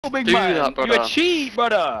big Do man. that, brother. You a cheat,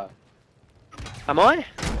 brother. Am I?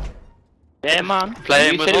 Yeah, man.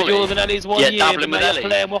 Playing you with said Holly. yours and Ellie's one Yeah, year, dabbling but with now Ellie. you're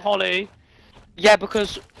playing with Holly. Yeah,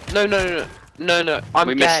 because no. I'm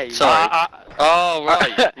We gay. missed. Sorry. Oh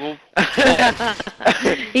right. Well,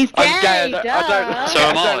 He's gay, I'm gay. I don't, So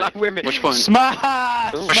am I I. don't like women. Which one?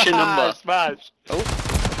 Smash! What's your number? Smash!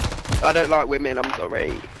 I don't like women. I'm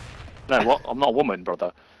sorry. No, what? I'm not a woman,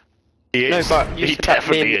 brother. He No, is. but you He said that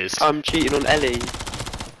definitely me is. I'm cheating on Ellie. So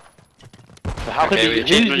how Okay, could we're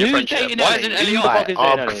cheating on your who's friendship. dating Why Ellie? isn't Ellie Who on? the fuck is dating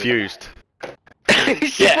I'm Ellie? confused.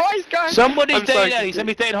 Yeah. Why is guys? Somebody's I'm so dating Ellie, confused.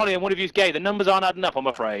 somebody's dating Holly, and one of you's gay. The numbers aren't adding up, I'm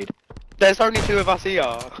afraid. There's only 2 of us here.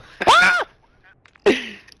 1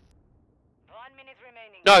 minute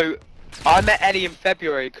remaining. No, I met Ellie in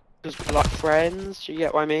February because we're like friends. Do you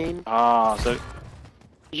get what I mean? Ah, so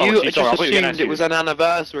You she's sorry, I just thought you were gonna assumed it was an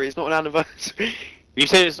anniversary. It's not an anniversary. you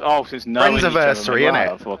said it's since knowing each other, Friends-iversary, and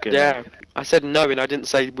innit? fucking- Yeah, I said no and I didn't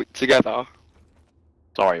say together.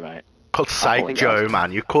 Sorry, mate. God's sake, think Joe, that's-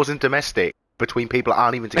 man, you're causing domestic between people that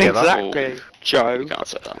aren't even together. Exactly, Joe. You can't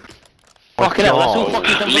say that. Fucking hell, that's all God.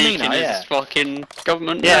 fucking done for me Leaking now, his yeah. fucking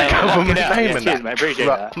government Yeah, name. fucking Government hell, name yeah, and cheers, that. mate, appreciate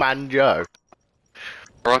that. Man, Joe.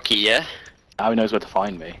 Rocky, yeah? Now he knows where to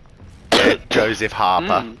find me. Yeah, Joseph Harper.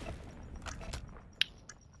 Mm.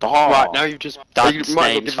 Oh, Right, now you've just... Dad's you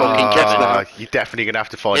might name's as well fucking be guessed Kevin. now. You're definitely gonna have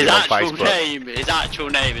to find His him on actual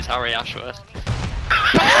Facebook. name is Harry Ashworth.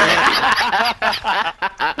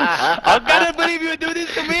 I can't believe you would do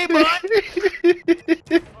this to me, boy!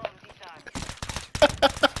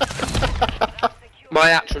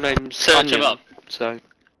 My actual name's Search him Onion, up. So...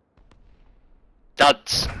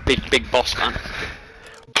 Dad's big boss man.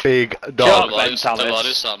 Big Shark dog.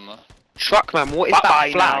 mentalist. Truckman, what is Bye-bye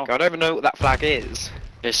that flag? now. I don't even know what that flag is.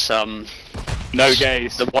 It's No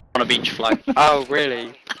gays. the one on a beach flag. Oh,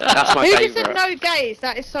 really? That's my Who just said favourite. no gays?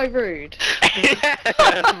 That is so rude.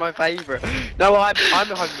 That's my favourite. No, I'm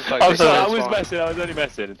homophobic. I'm sorry, so I it's was fine. messing, I was only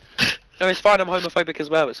messing. No, it's fine. I'm homophobic as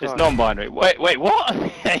well. It's It's fine. non-binary. Wait, what?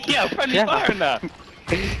 Yeah, friendly Yeah. fire in that.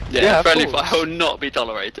 Yeah, of friendly course. fire will not be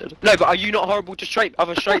tolerated. No, but are you not horrible to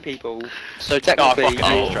other straight people? So Oh, technically, fucking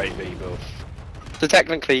hate straight people. so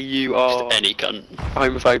technically you are Just any cunt.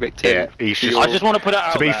 homophobic too. Yeah, he's just, I just want to put it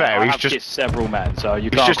out To be there, fair, I he's have just- kissed several men, so you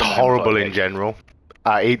he's can't just come horrible homophobic. in general.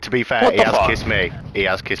 To be fair, What he the has fuck? kissed me. He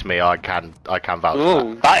has kissed me. I can vouch for that.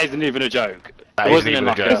 Ooh. That isn't even a joke. That It wasn't isn't in even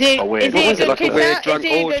like a a, joke. Is he, a weird... is he a was it, good like a kisser? weird Is drunk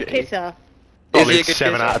he a orgy? good kisser? Is he Solid a good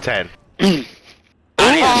 7 kisser? out of 10. that's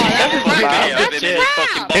Video crap.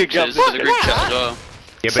 fucking Big boxes up. for the group chat as well.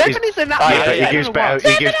 Yeah, but he's, 7 isn't that Oh, yeah, yeah, but yeah, he gives yeah. better. He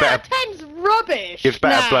 7 gives out better. of 10's rubbish. Gives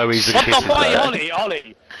better Nah. blowies than What the kisses. fuck, though.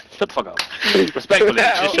 Ollie? Shut the fuck up. Respectfully,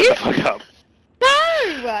 just shut the fuck up. No,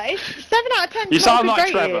 it's 7 out of 10. You sound not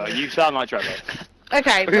like great. Trevor. You sound like Trevor.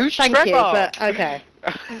 Okay, Who's thank you, Trevor? but okay.